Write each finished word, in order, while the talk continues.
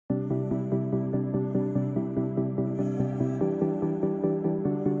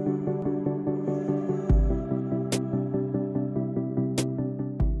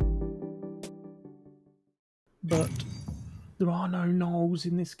but there are no gnolls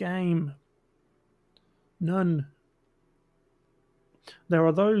in this game. None. There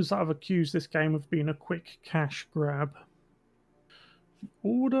are those that have accused this game of being a quick cash grab.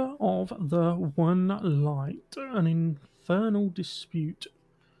 Order of the One Light, an infernal dispute.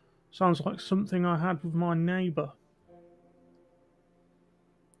 Sounds like something I had with my neighbour.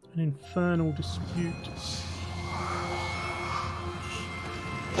 An infernal dispute.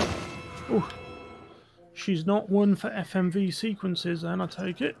 Oh, she's not one for FMV sequences then, I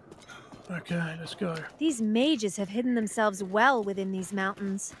take it. Okay, let's go. These mages have hidden themselves well within these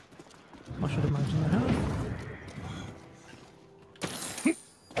mountains. I should imagine they have.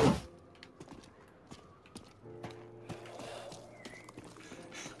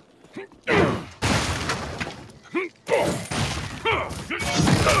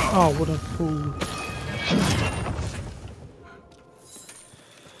 Oh, what a fool.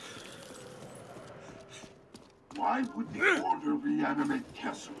 Why would the Order reanimate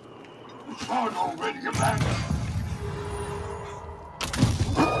Castle? The shard already abandoned.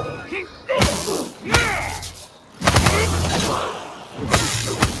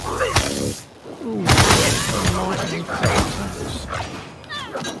 Ooh, lightning attacks.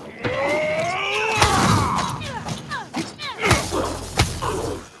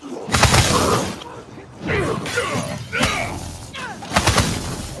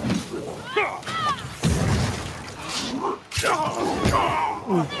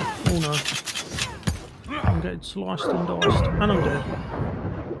 Oh no. I'm getting sliced and diced. And I'm dead.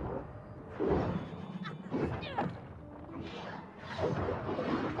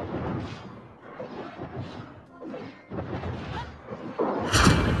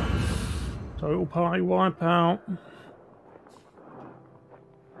 Total party wipeout.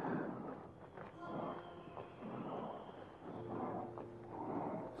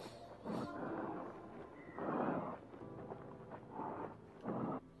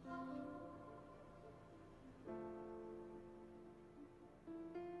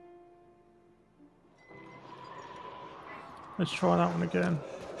 Let's try that one again.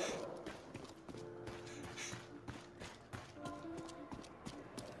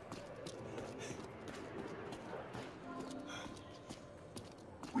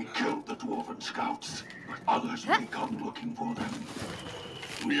 We killed the Dwarven scouts, but others may come looking for them.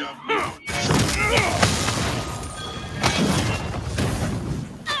 We have no...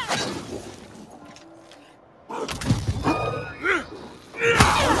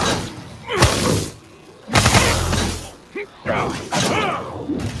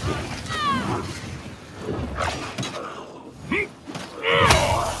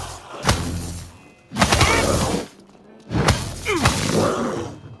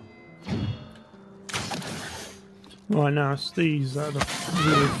 Right now, it's these that are the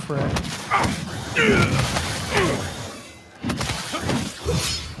real threat. Ooh.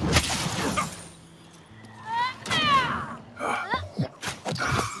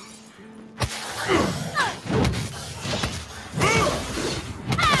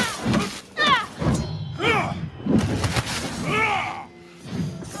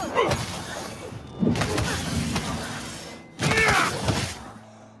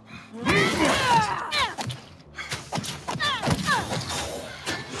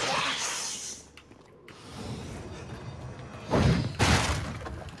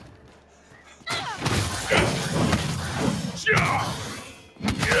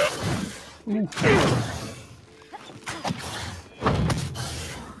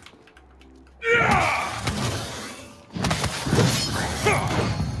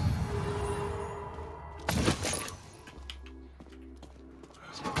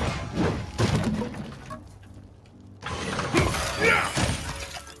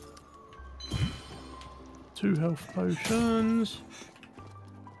 Two health potions.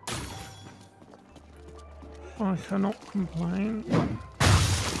 I cannot complain.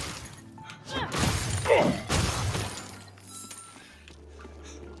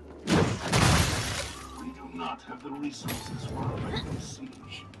 We do not have the resources for a regular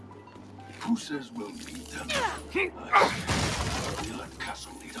siege. Who says we'll need them? We let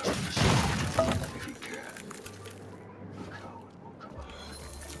Castle lead us to the shore, if he can. The coward will come up.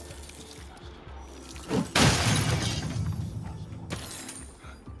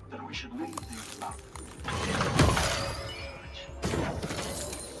 Then we should leave things up.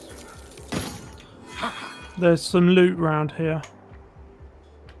 There's some loot around here.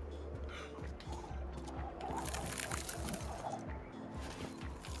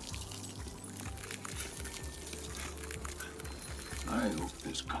 I hope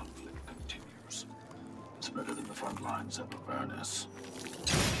this conflict continues. It's better than the front lines of Avernus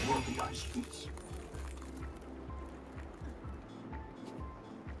or the ice pits.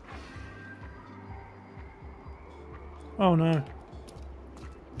 Oh no.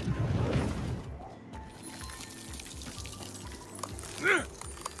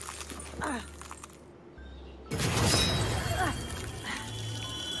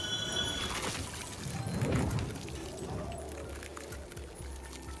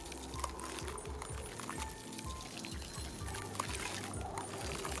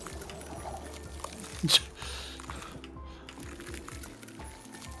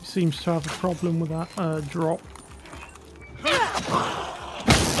 He seems to have a problem with that drop.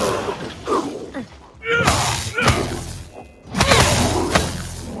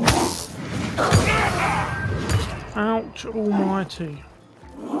 Ouch almighty.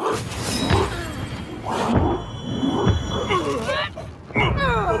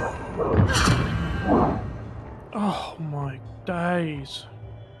 Oh my days.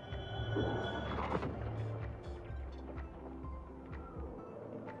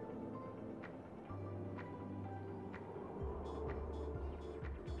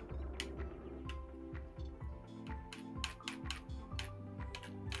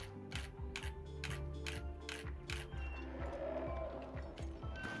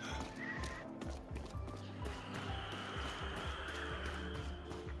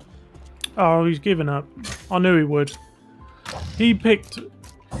 Oh, he's given up. I knew he would. He picked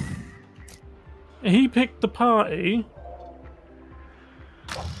the party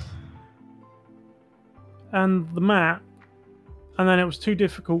and the map, and then it was too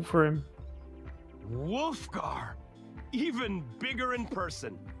difficult for him. Wulfgar! Even bigger in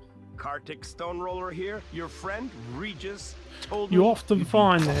person. Kartik Stoneroller here, your friend Regis told me... You often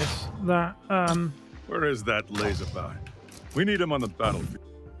find this, that Where is that laser about? We need him on the battlefield.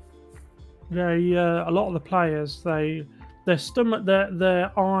 a lot of the players, their stomach,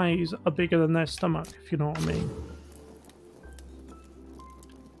 their eyes are bigger than their stomach, if you know what I mean.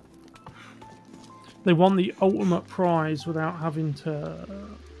 They want the ultimate prize without having to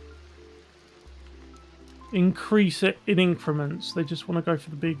increase it in increments. They just want to go for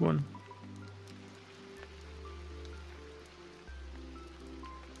the big one.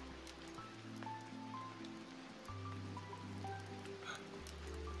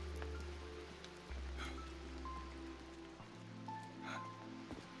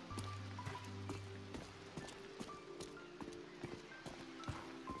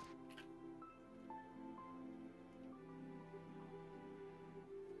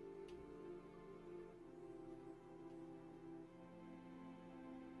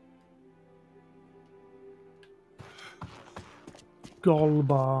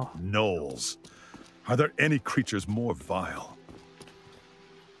 Golbar. Gnolls. Are there any creatures more vile?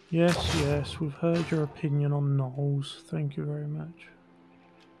 Yes, yes, we've heard your opinion on gnolls. Thank you very much.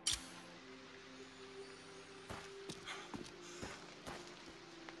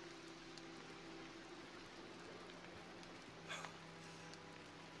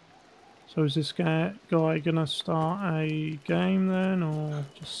 So is this guy gonna start a game then, or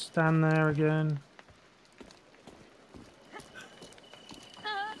just stand there again?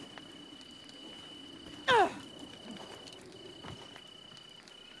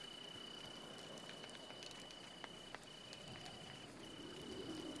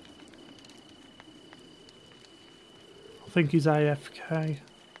 I think he's AFK.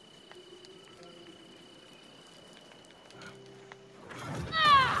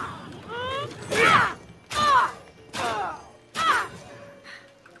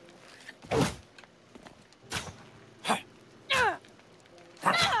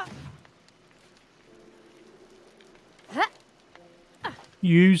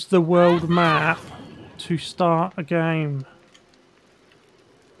 Use the world map to start a game.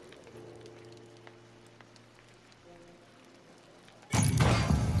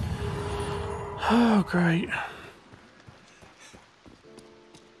 Oh, great.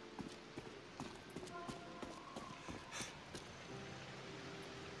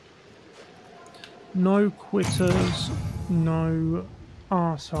 No quitters, no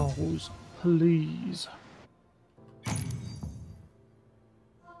arseholes, please.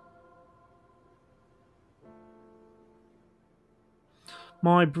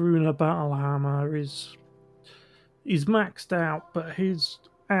 My Bruna battle hammer is maxed out, but his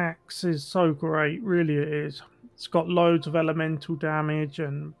axe is so great, really it is. It's got loads of elemental damage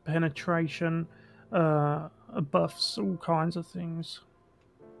and penetration, buffs, all kinds of things.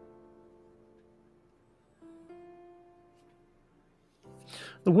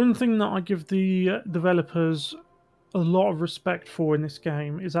 The one thing that I give the developers a lot of respect for in this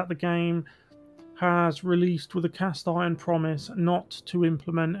game is that the game has released with a cast iron promise not to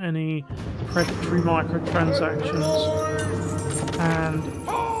implement any predatory microtransactions, and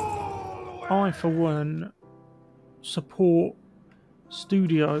I for one support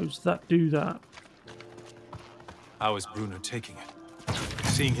studios that do that. How is Bruno taking it?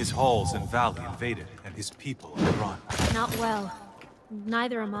 Seeing his halls and valley invaded and his people on the run. Not well.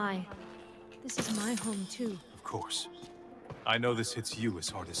 Neither am I. This is my home, too. Of course. I know this hits you as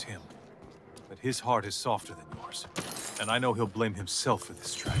hard as him. But his heart is softer than yours. And I know he'll blame himself for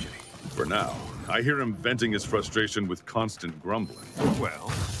this tragedy. For now, I hear him venting his frustration with constant grumbling.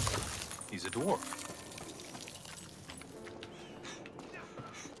 Well, he's a dwarf.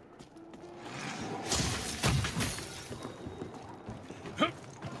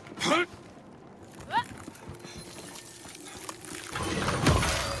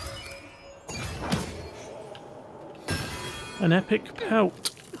 An epic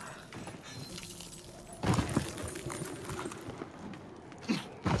pelt.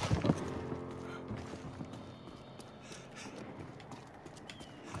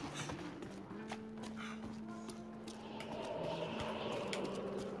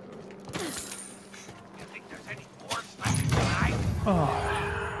 Oh,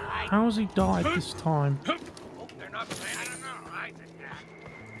 how has he died this time?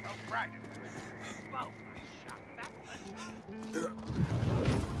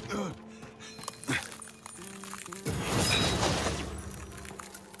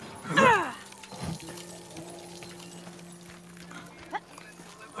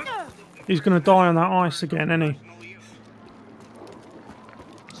 He's gonna die on that ice again, isn't he?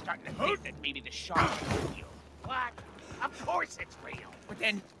 Starting to think that maybe the shark is real. What? Of course it's real. But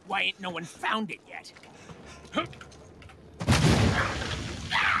then, why ain't no one found it yet?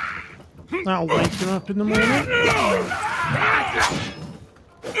 That'll wake him up in the morning.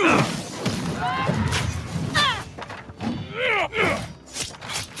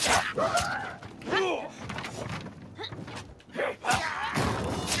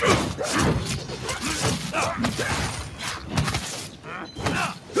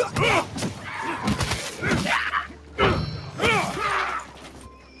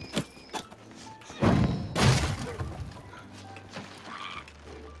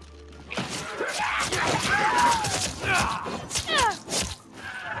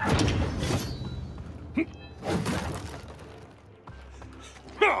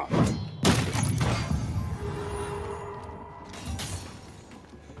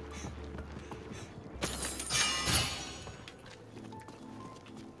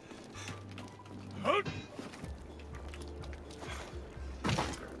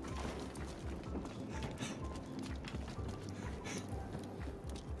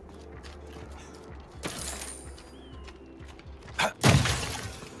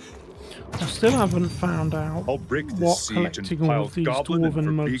 Still haven't found out I'll break this what siege and collecting all pile of these goblin and dwarven for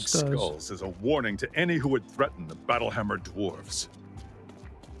big mugs does. skulls as a warning to any who would threaten the Battlehammer dwarves.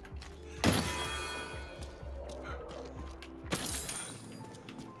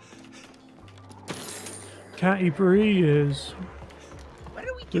 Catty Bree is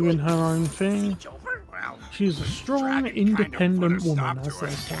doing her own thing. She's a strong, independent woman, as they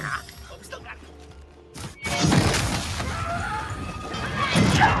say.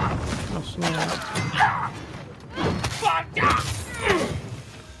 That's right.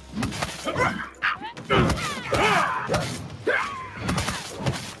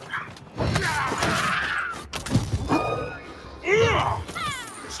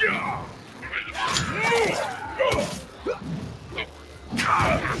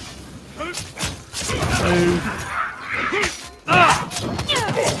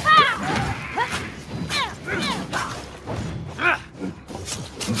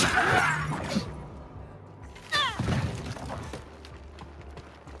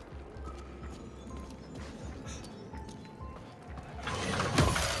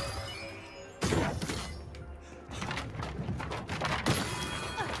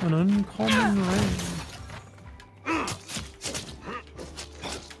 An uncommon ring.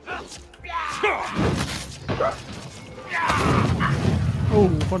 Oh,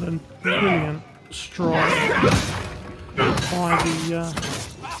 what a brilliant strike by the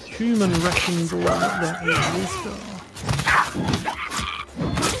human wrecking ball that is Wulfgar.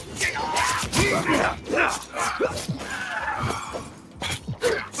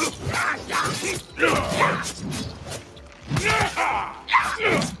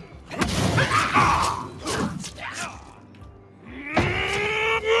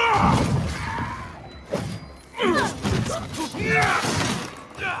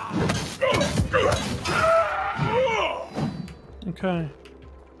 Okay.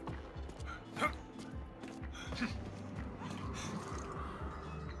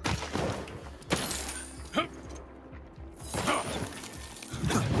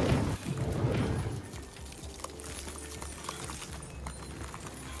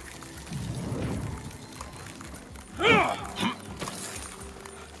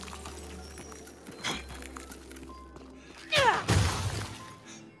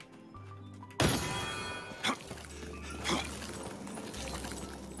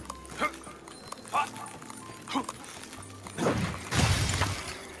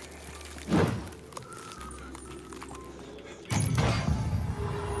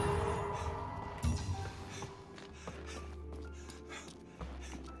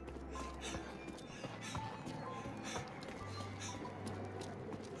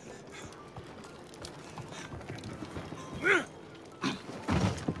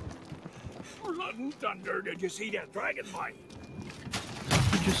 blood and thunder, did you see that dragon, mate?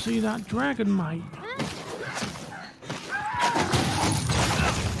 Did you see that dragon, mate?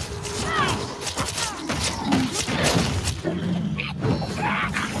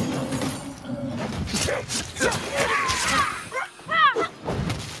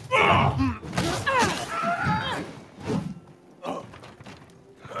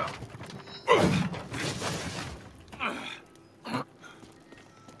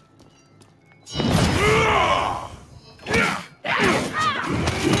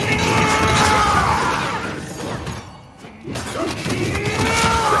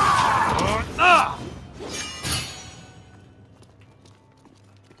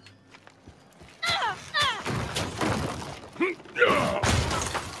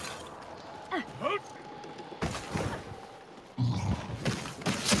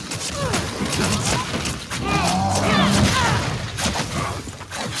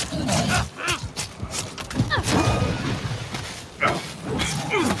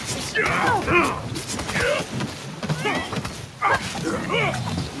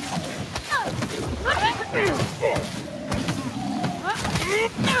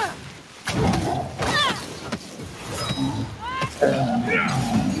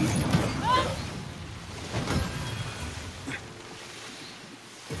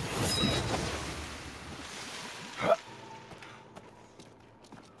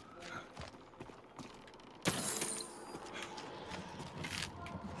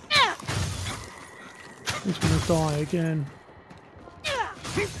 He's gonna die again.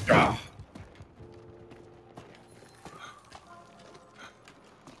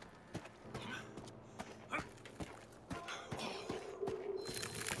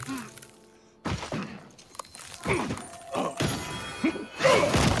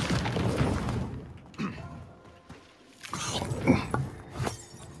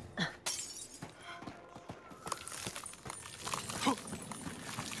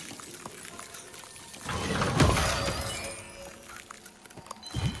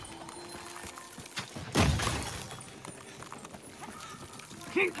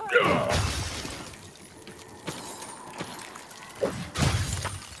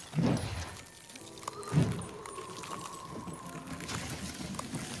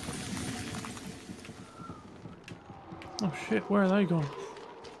 Oh shit, where are they gone?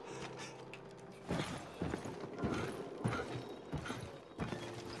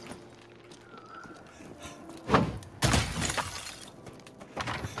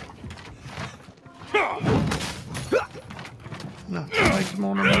 No, take them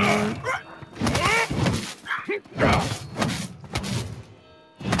on their own.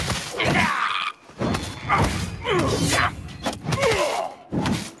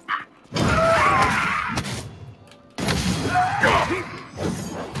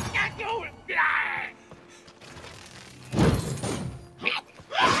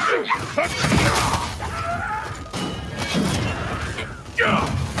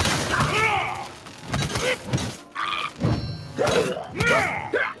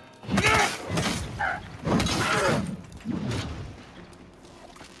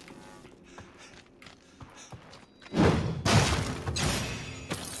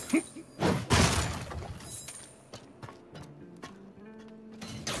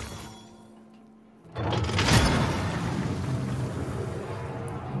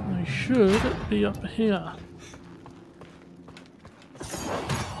 Should be up here.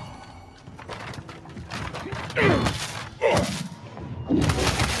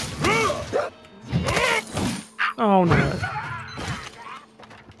 Oh no.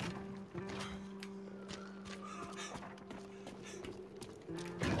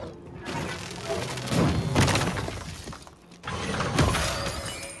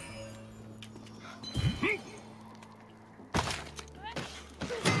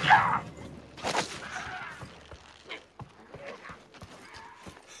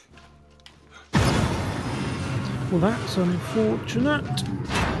 Well, that's unfortunate.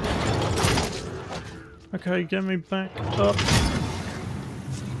 Okay, get me back up.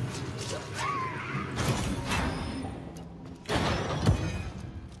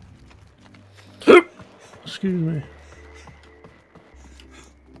 Excuse me.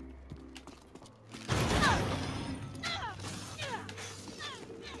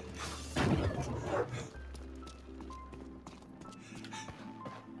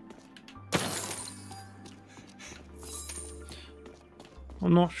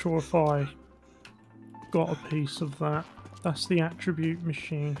 I'm not sure if I got a piece of that. That's the attribute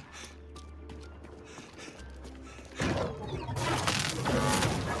machine.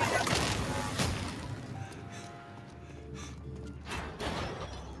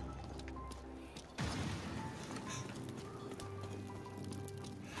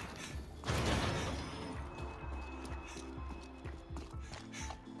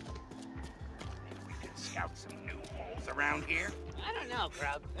 out some new holes around here? I don't know,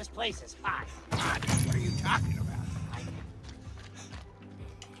 Grub. This place is hot. Hot? What are you talking about?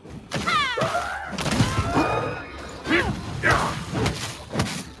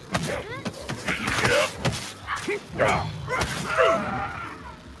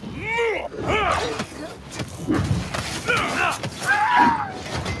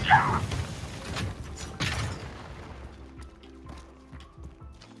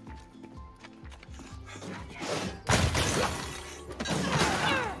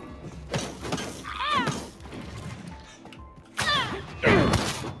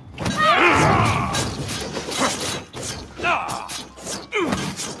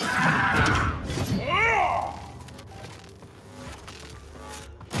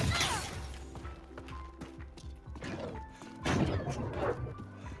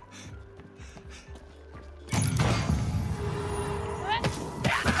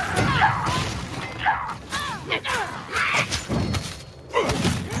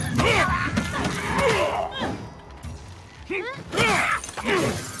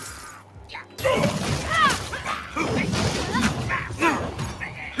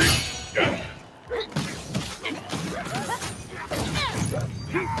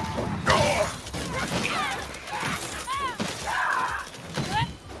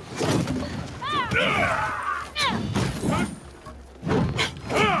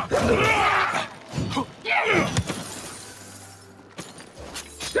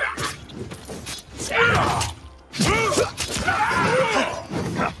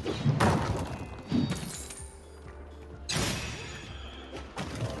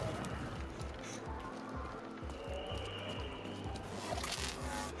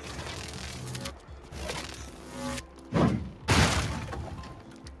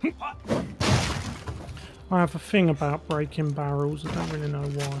 I have a thing about breaking barrels, I don't really know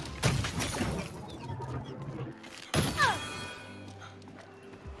why.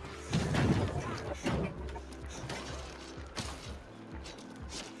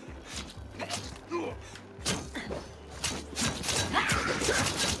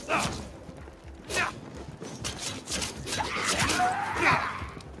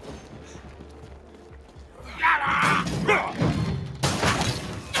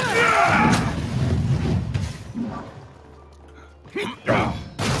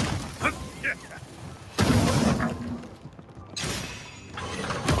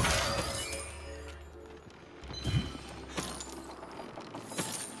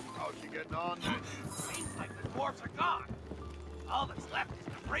 Seems like the dwarves are gone. All that's left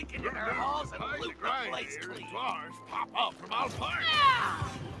is to break into their halls and loot the place clean. Dwarves pop up from all parts.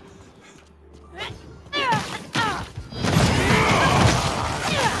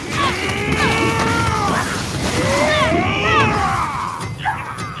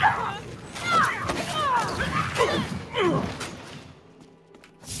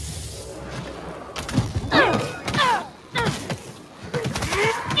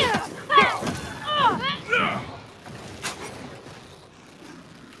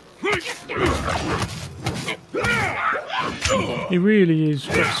 He really is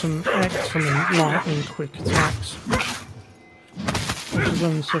got some excellent lightning quick attacks. Which is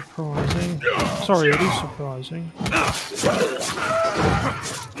unsurprising. Sorry, it is surprising.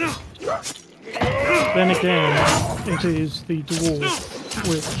 Then again, it is the dwarf,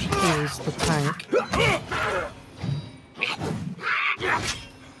 which is the tank.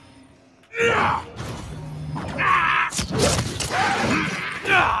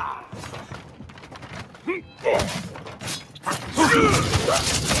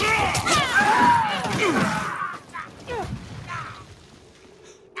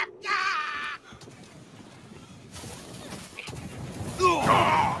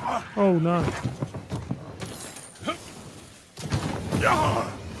 Oh no.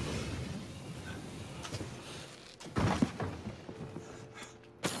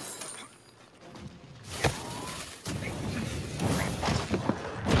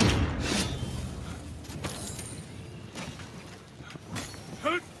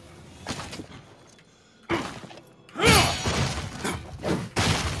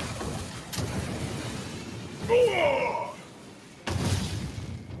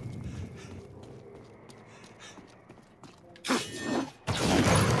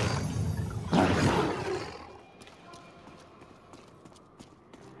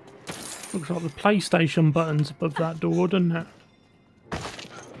 Looks like the PlayStation button's above that door, doesn't it?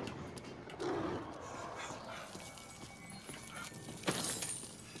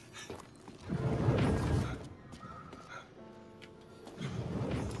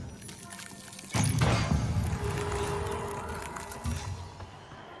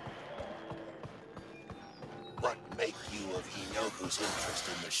 interest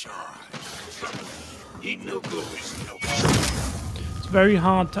in the shard. He no good is no. It's very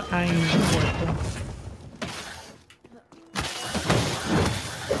hard to aim the weapon.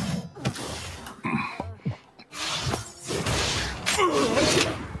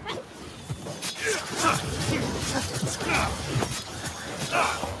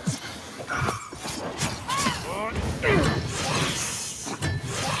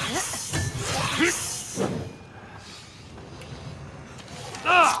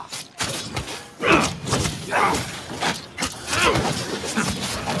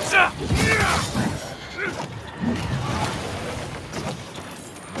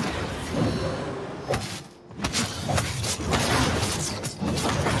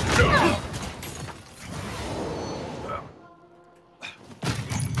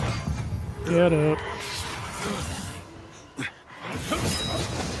 Get up.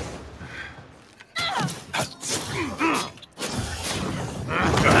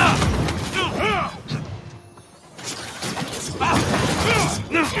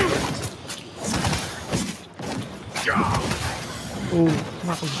 Oh,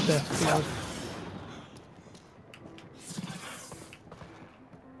 that was death blow.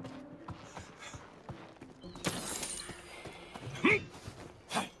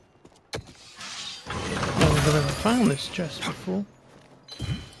 I've never found this chest before.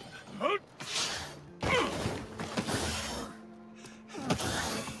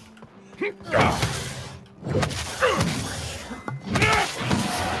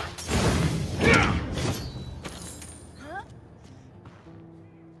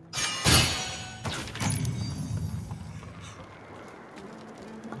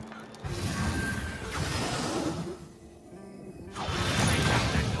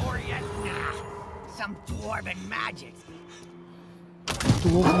 Some dwarven magic.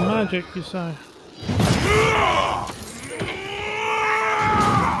 Dwarven magic, you say?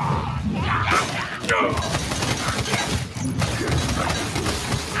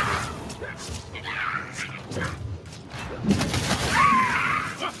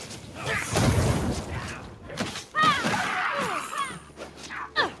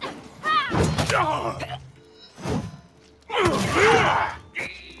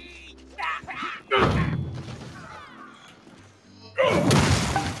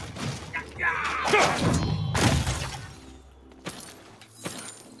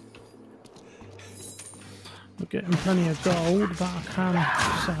 We're getting plenty of gold, that I can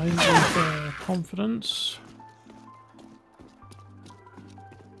say with confidence.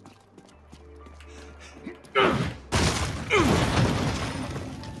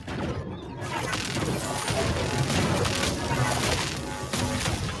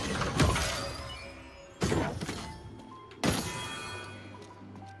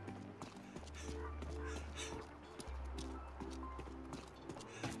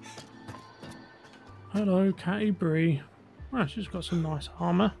 Hello, Catty Bree. Well, she's got some nice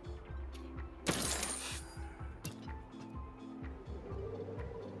armour.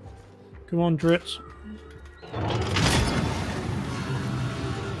 Come on, Dritz.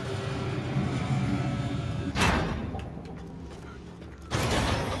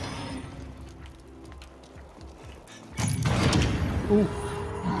 Ooh.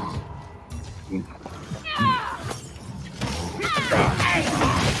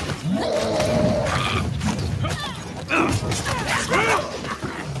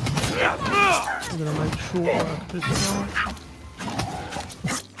 I'm gonna make short work of this guy.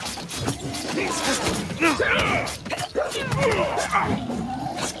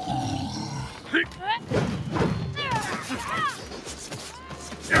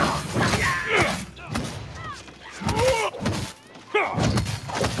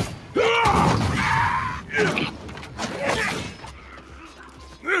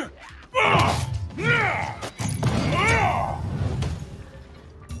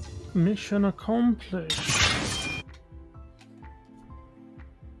 Mission accomplished.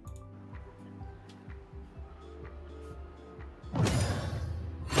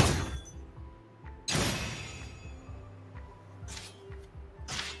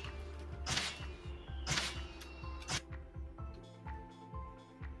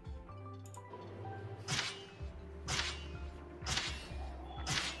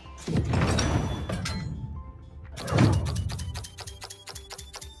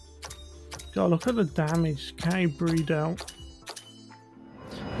 God, look at the damage K-Bree dealt.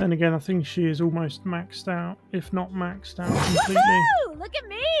 Then again, I think she is almost maxed out, if not maxed out completely. Woohoo! Look at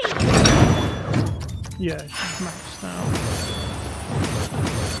me! Yeah, she's maxed out.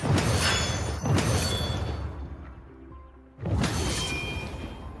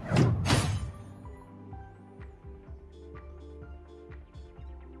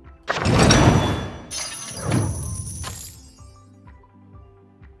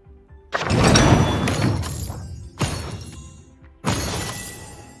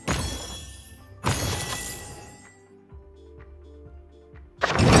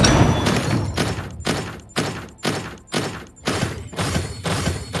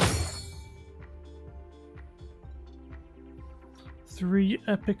 3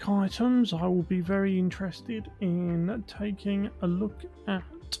 epic items I will be very interested in taking a look at.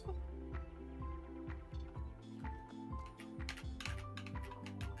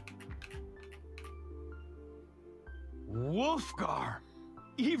 Wulfgar!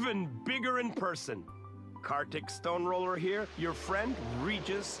 Even bigger in person. Kartik Stone Roller here, your friend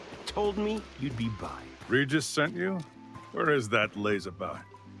Regis, told me you'd be by. Regis sent you? Where is that lazabout?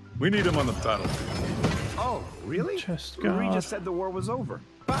 We need him on the battlefield. Oh, really? Chest guard. Regis said the war was over.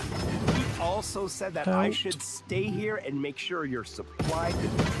 But he also said that I Belt. should stay here and make sure you're supplied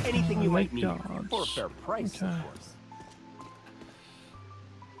with anything you might need. Guards. For a fair price, Okay. of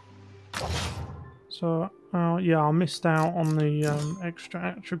course. So, yeah, I missed out on the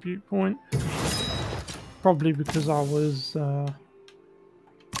extra attribute point. Probably because I was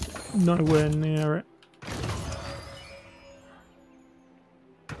nowhere near it.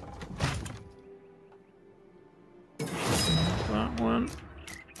 That one.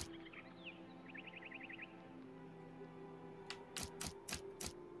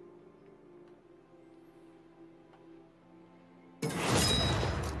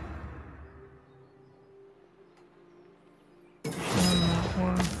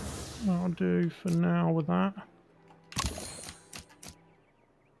 That'll do for now with that.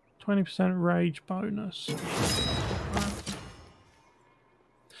 20% rage bonus.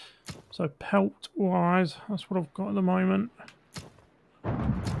 So pelt wise, that's what I've got at the moment.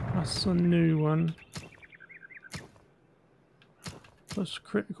 That's a new one. Plus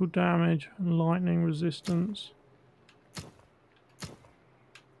critical damage and lightning resistance.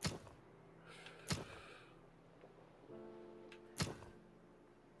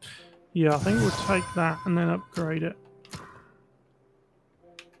 Yeah, I think we'll take that and then upgrade it.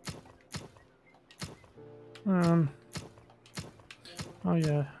 Oh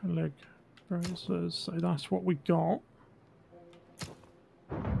yeah, leg bracers. So that's what we got.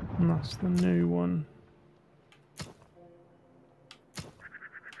 And that's the new one.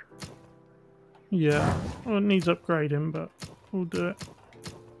 Yeah, well, it needs upgrading, but we'll do it.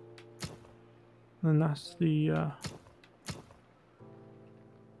 And that's the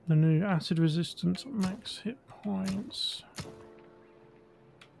new acid resistance max hit points.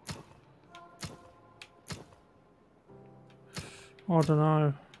 I don't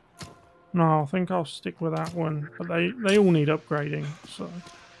know. No, I think I'll stick with that one. But they all need upgrading, so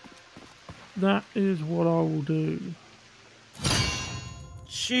that is what I will do.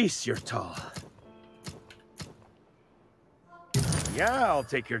 Jeez, you're tall. Yeah, I'll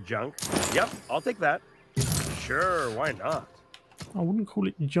take your junk. Yep, I'll take that. Sure, why not? I wouldn't call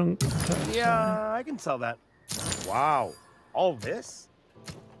it junk. Per se. Yeah, I can sell that. Wow, all this?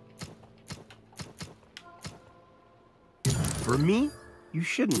 For me, you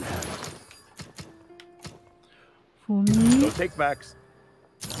shouldn't have. For me, No take backs.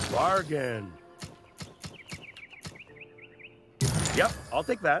 Bargain. Yep, I'll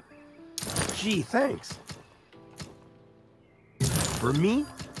take that. Gee, thanks. For me,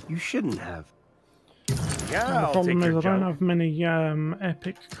 you shouldn't have. Yeah, the I'll take problem is your I don't junk. have many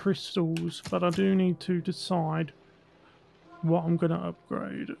epic crystals, but I do need to decide what I'm going to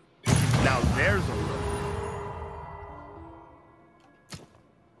upgrade. Now there's a look.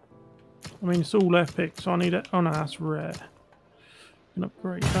 I mean, it's all epic, so I need it. Oh no, that's rare. I can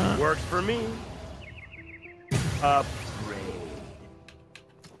upgrade that. Works for me. Upgrade.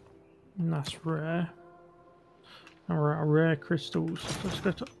 And that's rare. And we're out of rare crystals. So let's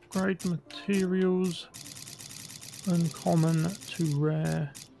go to upgrade materials. Uncommon to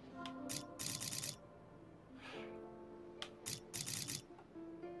rare.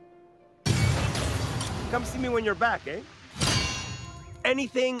 Come see me when you're back, eh?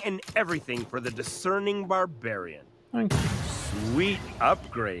 Anything and everything for the discerning barbarian. Thank you. Sweet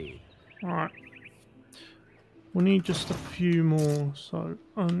upgrade. Alright. We need just a few more, so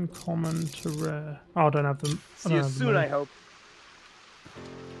uncommon to rare. Oh, I don't have them. See you soon, I hope.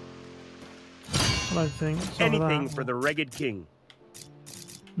 I don't think. Some of Anything that. for the Ragged King.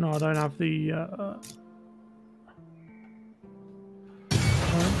 No, I don't have the. I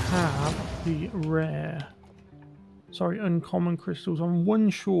don't have the rare. Sorry, uncommon crystals. I'm one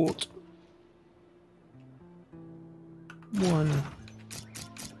short. One. I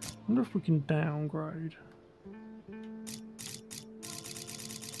wonder if we can downgrade.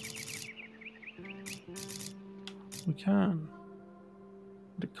 We can.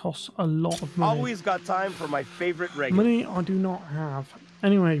 But it costs a lot of money. Always got time for my favorite Ragged. Money I do not have.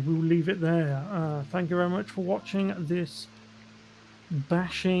 Anyway, we'll leave it there. Thank you very much for watching this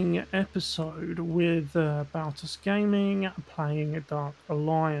bashing episode with Boutus Gaming playing Dark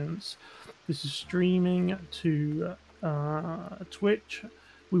Alliance. This is streaming to Twitch,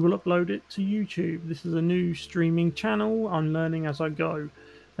 we will upload it to YouTube. This is a new streaming channel. I'm learning as I go.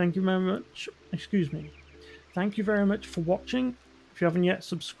 Thank you very much. Excuse me. Thank you very much for watching. If you haven't yet,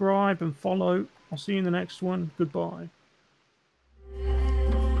 subscribe and follow. I'll see you in the next one. Goodbye.